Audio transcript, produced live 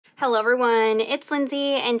Hello everyone, it's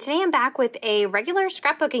Lindsay, and today I'm back with a regular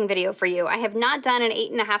scrapbooking video for you. I have not done an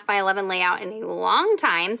 8.5 by 11 layout in a long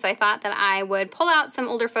time, so I thought that I would pull out some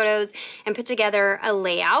older photos and put together a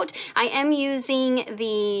layout. I am using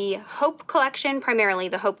the Hope collection, primarily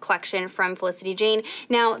the Hope collection from Felicity Jane.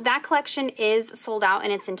 Now that collection is sold out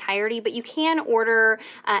in its entirety, but you can order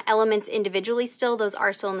elements individually still. Those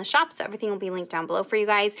are still in the shop, so everything will be linked down below for you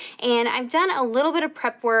guys. And I've done a little bit of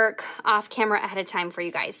prep work off camera ahead of time for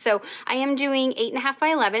you guys. So I am doing 8.5 by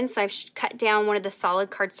 11, so I've cut down one of the solid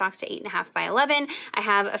cardstocks to 8.5 by 11. I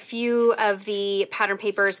have a few of the pattern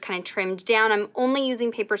papers kind of trimmed down. I'm only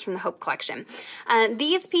using papers from the Hope collection.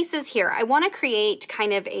 These pieces here, I want to create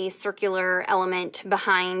kind of a circular element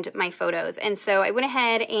behind my photos. And so I went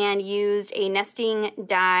ahead and used a nesting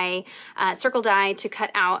die, circle die to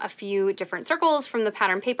cut out a few different circles from the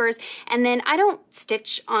pattern papers. And then I don't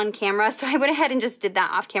stitch on camera, so I went ahead and just did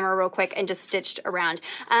that off camera real quick and just stitched around.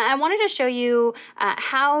 I wanted to show you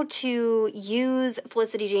how to use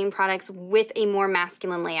Felicity Jane products with a more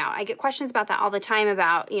masculine layout. I get questions about that all the time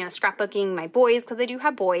about, scrapbooking my boys, because I do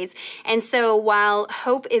have boys. And so while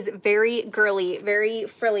Hope is very girly, very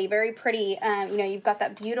frilly, very pretty, you've got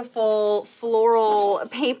that beautiful floral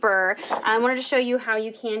paper, I wanted to show you how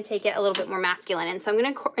you can take it a little bit more masculine. And so I'm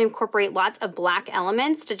going to incorporate lots of black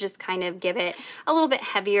elements to just kind of give it a little bit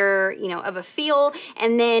heavier, of a feel.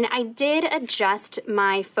 And then I did adjust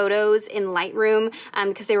my photos in Lightroom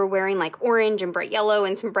because they were wearing like orange and bright yellow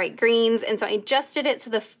and some bright greens, and so I adjusted it so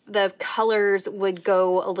the colors would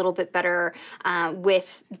go a little bit better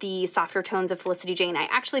with the softer tones of Felicity Jane. I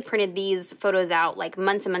actually printed these photos out like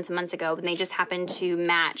months and months and months ago, and they just happened to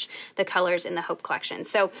match the colors in the Hope collection.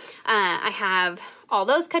 So I have all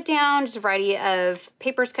those cut down, just a variety of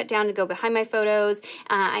papers cut down to go behind my photos.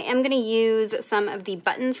 I am going to use some of the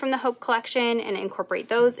buttons from the Hope collection and incorporate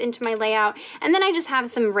those into my layout. And then I just have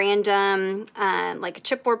some random, like a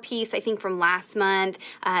chipboard piece, I think from last month.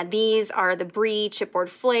 These are the Brie chipboard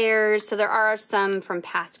flares, so there are some from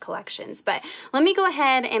past collections. But let me go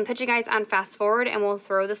ahead and put you guys on fast forward, and we'll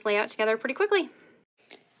throw this layout together pretty quickly.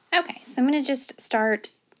 Okay, so I'm going to just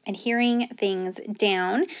start adhering things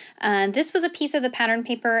down. This was a piece of the pattern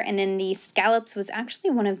paper, and then the scallops was actually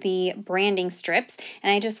one of the branding strips,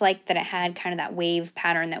 and I just liked that it had kind of that wave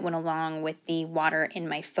pattern that went along with the water in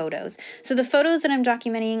my photos. So the photos that I'm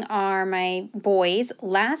documenting are my boys.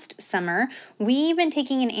 Last summer, we've been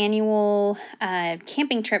taking an annual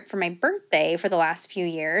camping trip for my birthday for the last few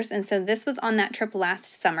years, and so this was on that trip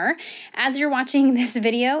last summer. As you're watching this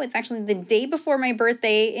video, it's actually the day before my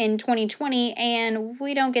birthday in 2020, and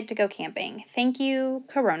we don't get to go camping. Thank you,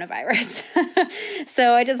 coronavirus.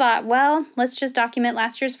 So I just thought, well, let's just document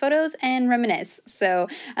last year's photos and reminisce. So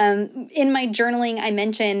in my journaling, I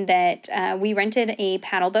mentioned that we rented a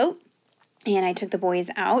paddle boat, and I took the boys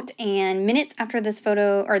out, and minutes after this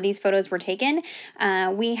photo or these photos were taken,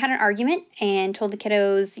 we had an argument and told the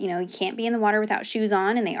kiddos, you can't be in the water without shoes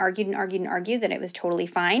on, and they argued and argued and argued that it was totally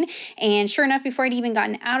fine. And sure enough, before I'd even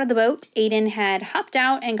gotten out of the boat, Aiden had hopped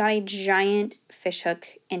out and got a giant fish hook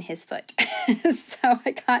in his foot. So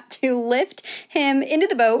I got to lift him into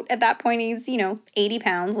the boat. At that point, he's, 80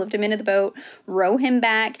 pounds, lift him into the boat, row him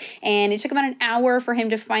back, and it took about an hour for him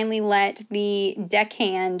to finally let the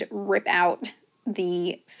deckhand rip out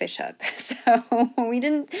the fish hook. So we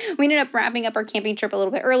ended up wrapping up our camping trip a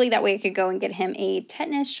little bit early. That way I could go and get him a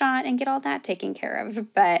tetanus shot and get all that taken care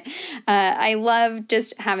of. But I love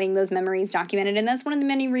just having those memories documented, and that's one of the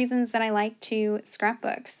many reasons that I like to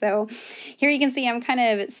scrapbook. So here you can see I'm kind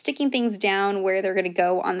of sticking things down where they're going to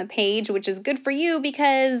go on the page, which is good for you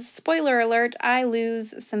because, spoiler alert, I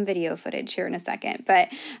lose some video footage here in a second. But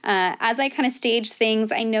as I kind of stage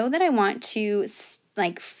things, I know that I want to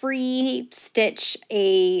free stitch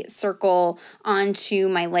a circle onto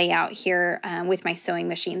my layout here with my sewing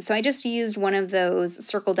machine. So I just used one of those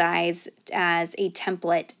circle dies as a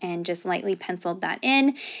template and just lightly penciled that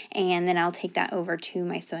in, and then I'll take that over to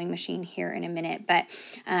my sewing machine here in a minute. But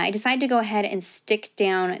I decided to go ahead and stick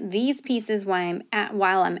down these pieces while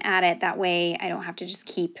I'm at it. That way I don't have to just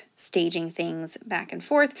keep staging things back and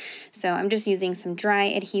forth. So I'm just using some dry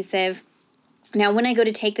adhesive. Now, when I go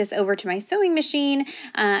to take this over to my sewing machine,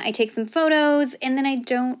 I take some photos, and then I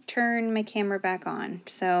don't turn my camera back on.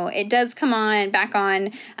 So it does come back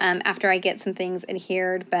on after I get some things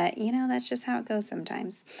adhered, but that's just how it goes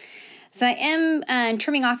sometimes. So I am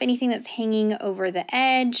trimming off anything that's hanging over the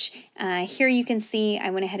edge. Here you can see I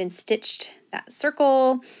went ahead and stitched that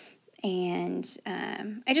circle, And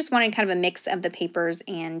I just wanted kind of a mix of the papers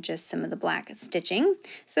and just some of the black stitching.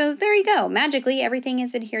 So there you go. Magically, everything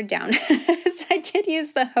is adhered down. So I did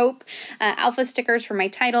use the Hope alpha stickers for my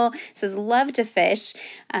title. It says love to fish.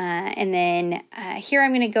 And then here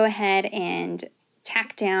I'm going to go ahead and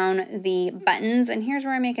tack down the buttons, and here's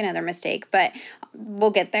where I make another mistake, but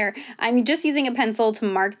we'll get there. I'm just using a pencil to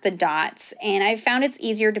mark the dots, and I found it's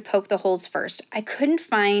easier to poke the holes first. I couldn't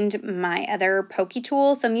find my other pokey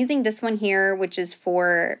tool, so I'm using this one here, which is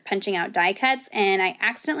for punching out die cuts, and I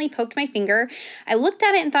accidentally poked my finger. I looked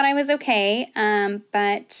at it and thought I was okay,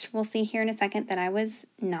 but we'll see here in a second that I was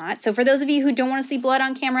not. So for those of you who don't want to see blood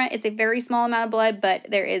on camera, it's a very small amount of blood, but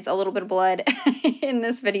there is a little bit of blood in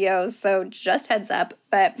this video, so just heads up.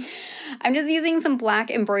 But I'm just using some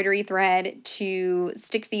black embroidery thread to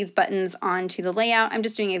stick these buttons onto the layout. I'm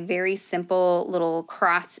just doing a very simple little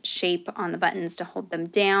cross shape on the buttons to hold them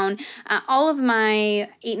down. All of my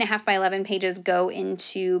 8.5 by 11 pages go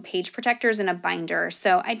into page protectors in a binder,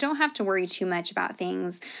 so I don't have to worry too much about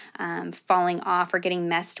things falling off or getting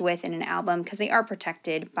messed with in an album because they are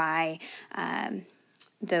protected by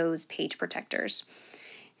those page protectors.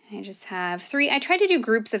 I just have 3. I tried to do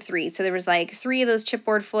groups of 3. So there was like 3 of those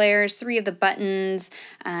chipboard flares, 3 of the buttons.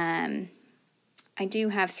 I do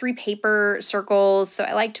have 3 paper circles. So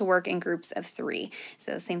I like to work in groups of 3.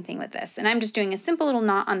 So same thing with this. And I'm just doing a simple little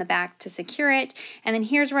knot on the back to secure it. And then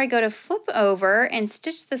here's where I go to flip over and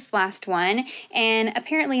stitch this last one. And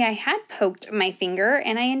apparently I had poked my finger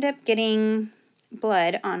and I end up getting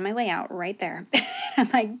blood on my layout right there. I'm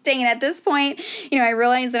like, dang it, at this point, I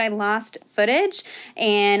realized that I lost footage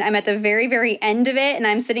and I'm at the very, very end of it and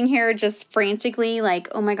I'm sitting here just frantically like,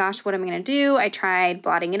 oh my gosh, what am I going to do? I tried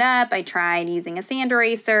blotting it up. I tried using a sand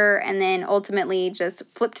eraser and then ultimately just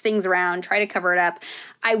flipped things around, try to cover it up.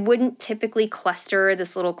 I wouldn't typically cluster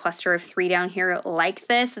this little cluster of 3 down here like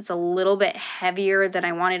this. It's a little bit heavier than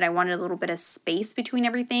I wanted. I wanted a little bit of space between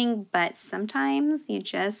everything, but sometimes you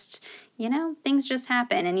just, things just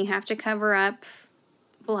happen and you have to cover up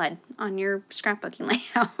blood on your scrapbooking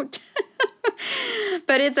layout.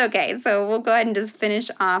 But it's okay. So we'll go ahead and just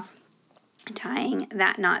finish off tying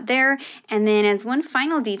that knot there. And then as one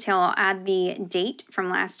final detail, I'll add the date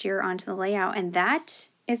from last year onto the layout, and that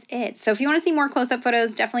is it. So if you want to see more close-up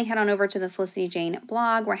photos, definitely head on over to the Felicity Jane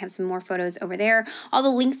blog where I have some more photos over there. All the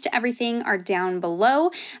links to everything are down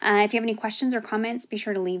below. If you have any questions or comments, be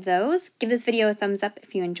sure to leave those. Give this video a thumbs up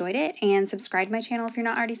if you enjoyed it, and subscribe to my channel if you're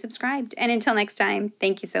not already subscribed. And until next time,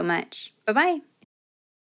 thank you so much. Bye-bye.